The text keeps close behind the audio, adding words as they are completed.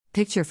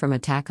Picture from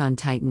Attack on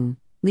Titan,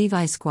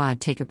 Levi's squad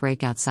take a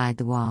break outside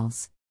the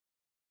walls.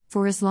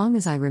 For as long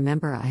as I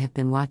remember, I have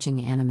been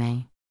watching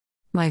anime.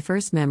 My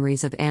first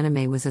memories of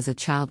anime was as a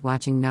child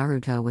watching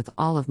Naruto with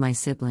all of my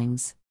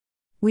siblings.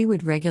 We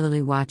would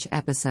regularly watch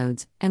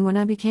episodes, and when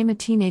I became a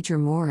teenager,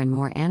 more and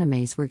more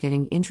animes were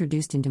getting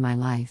introduced into my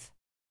life.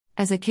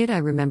 As a kid, I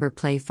remember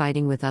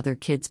fighting with other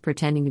kids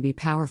pretending to be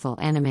powerful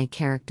anime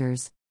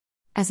characters.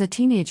 As a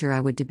teenager, I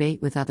would debate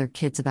with other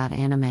kids about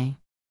anime.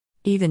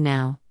 Even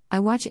now, I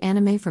watch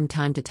anime from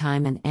time to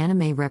time, and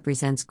anime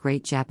represents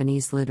great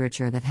Japanese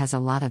literature that has a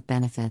lot of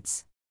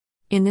benefits.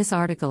 In this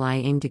article, I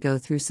aim to go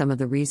through some of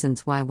the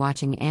reasons why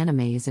watching anime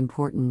is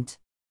important.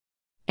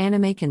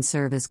 Anime can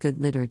serve as good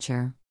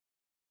literature.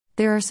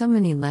 There are so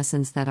many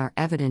lessons that are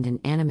evident in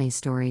anime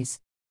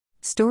stories.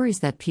 Stories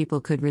that people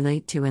could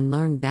relate to and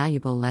learn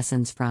valuable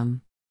lessons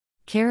from.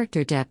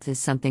 Character depth is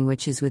something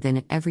which is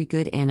within every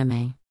good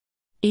anime.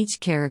 Each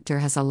character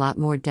has a lot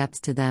more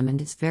depth to them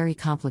and is very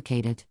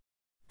complicated.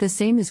 The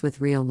same is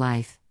with real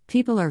life.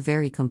 People are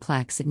very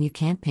complex and you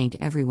can't paint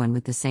everyone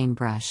with the same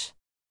brush.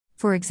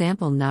 For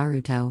example,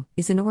 Naruto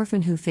is an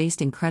orphan who faced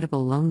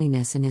incredible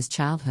loneliness in his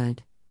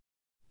childhood.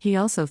 He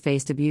also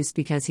faced abuse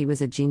because he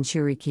was a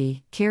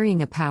Jinchuriki,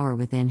 carrying a power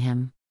within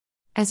him.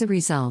 As a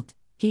result,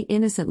 he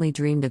innocently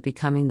dreamed of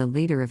becoming the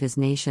leader of his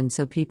nation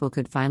so people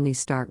could finally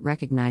start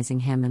recognizing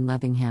him and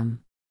loving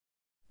him.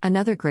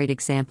 Another great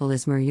example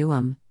is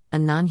Meruem, a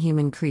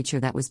non-human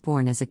creature that was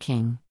born as a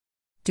king.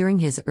 During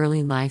his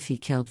early life, he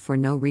killed for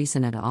no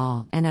reason at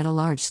all and at a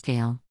large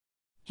scale.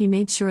 He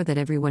made sure that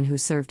everyone who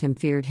served him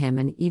feared him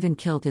and even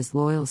killed his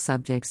loyal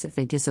subjects if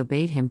they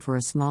disobeyed him for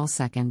a small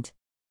second.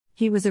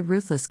 He was a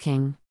ruthless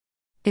king.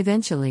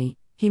 Eventually,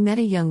 he met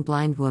a young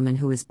blind woman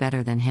who was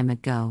better than him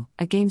at Go,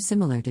 a game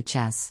similar to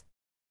chess.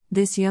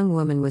 This young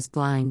woman was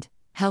blind,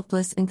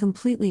 helpless, and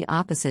completely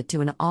opposite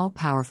to an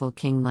all-powerful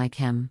king like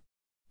him.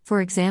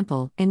 For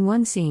example, in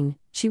one scene,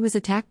 she was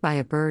attacked by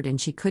a bird and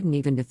she couldn't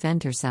even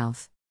defend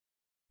herself.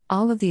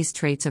 All of these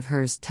traits of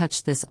hers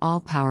touched this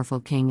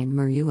all-powerful king, and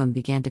Meruem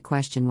began to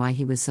question why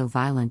he was so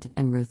violent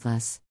and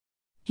ruthless.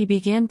 He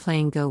began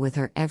playing Go with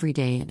her every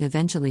day and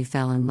eventually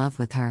fell in love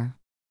with her.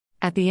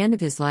 At the end of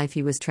his life,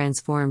 he was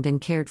transformed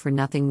and cared for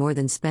nothing more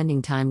than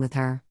spending time with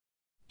her.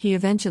 He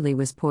eventually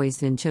was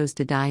poisoned and chose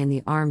to die in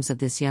the arms of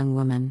this young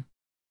woman.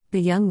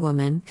 The young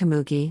woman,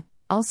 Komugi,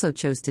 also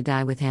chose to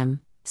die with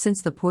him,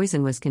 since the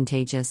poison was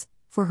contagious,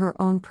 for her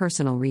own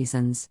personal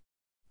reasons.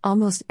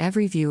 Almost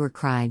every viewer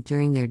cried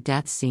during their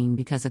death scene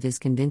because of his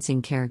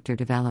convincing character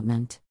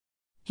development.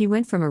 He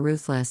went from a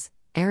ruthless,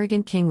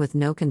 arrogant king with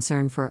no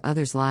concern for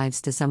others'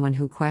 lives to someone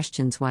who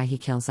questions why he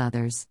kills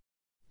others.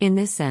 In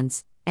this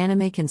sense,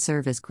 anime can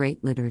serve as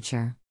great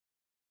literature.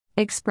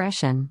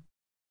 Expression.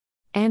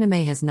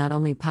 Anime has not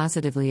only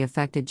positively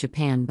affected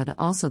Japan but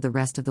also the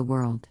rest of the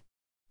world.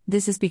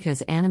 This is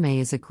because anime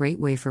is a great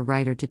way for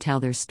writers to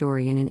tell their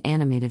story in an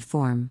animated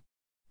form.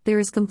 There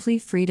is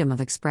complete freedom of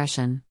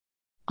expression.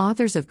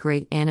 Authors of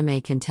great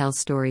anime can tell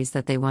stories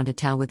that they want to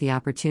tell with the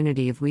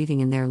opportunity of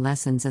weaving in their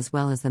lessons as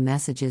well as the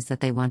messages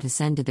that they want to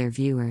send to their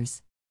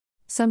viewers.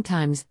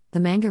 Sometimes, the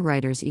manga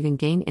writers even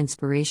gain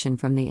inspiration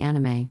from the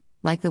anime,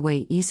 like the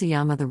way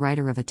Isayama, the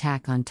writer of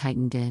Attack on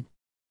Titan, did.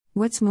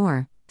 What's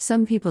more,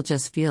 some people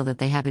just feel that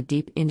they have a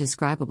deep,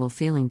 indescribable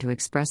feeling to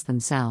express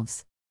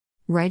themselves.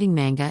 Writing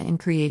manga and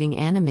creating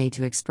anime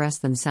to express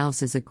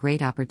themselves is a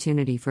great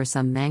opportunity for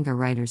some manga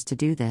writers to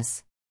do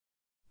this.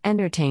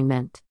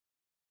 Entertainment.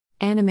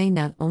 Anime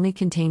not only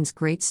contains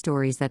great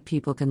stories that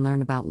people can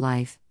learn about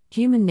life,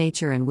 human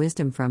nature, and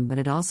wisdom from, but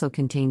it also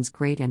contains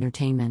great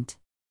entertainment.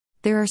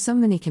 There are so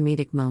many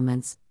comedic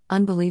moments,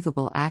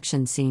 unbelievable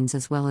action scenes,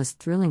 as well as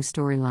thrilling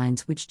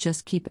storylines which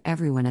just keep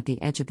everyone at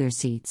the edge of their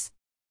seats.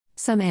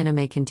 Some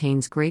anime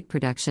contains great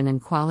production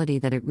and quality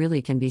that it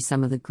really can be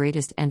some of the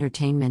greatest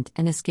entertainment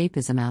and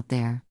escapism out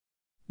there.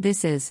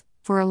 This is,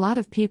 for a lot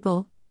of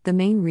people, the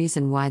main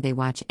reason why they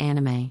watch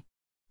anime.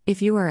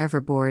 If you are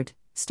ever bored,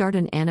 start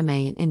an anime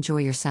and enjoy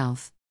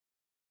yourself.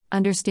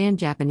 Understand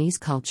Japanese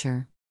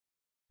culture.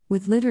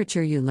 With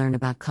literature, you learn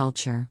about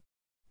culture.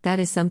 That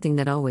is something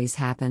that always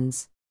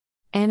happens.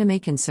 Anime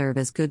can serve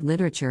as good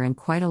literature, and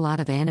quite a lot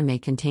of anime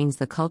contains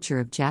the culture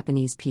of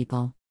Japanese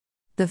people.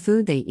 The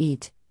food they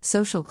eat,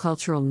 social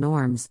cultural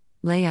norms,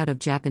 layout of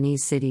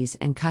Japanese cities,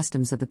 and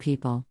customs of the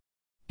people.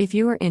 If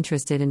you are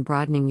interested in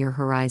broadening your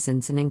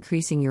horizons and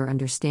increasing your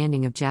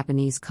understanding of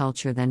Japanese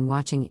culture, then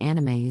watching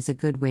anime is a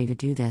good way to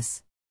do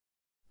this.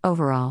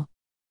 Overall,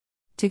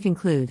 to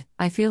conclude,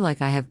 I feel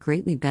like I have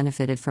greatly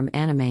benefited from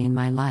anime in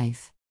my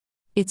life.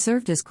 It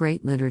served as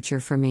great literature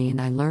for me, and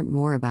I learned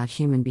more about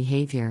human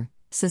behavior,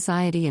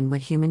 society, and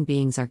what human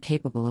beings are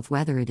capable of,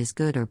 whether it is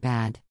good or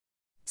bad.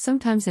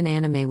 Sometimes an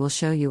anime will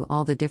show you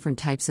all the different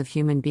types of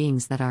human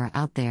beings that are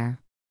out there.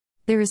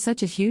 There is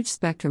such a huge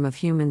spectrum of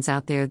humans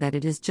out there that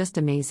it is just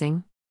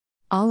amazing.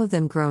 All of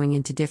them growing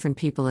into different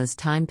people as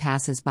time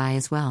passes by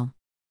as well.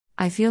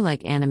 I feel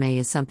like anime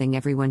is something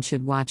everyone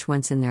should watch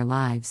once in their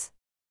lives.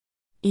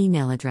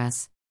 Email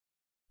address.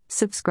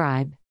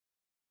 Subscriber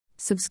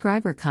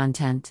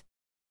content.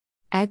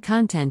 Add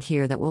content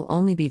here that will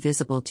only be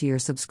visible to your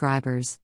subscribers.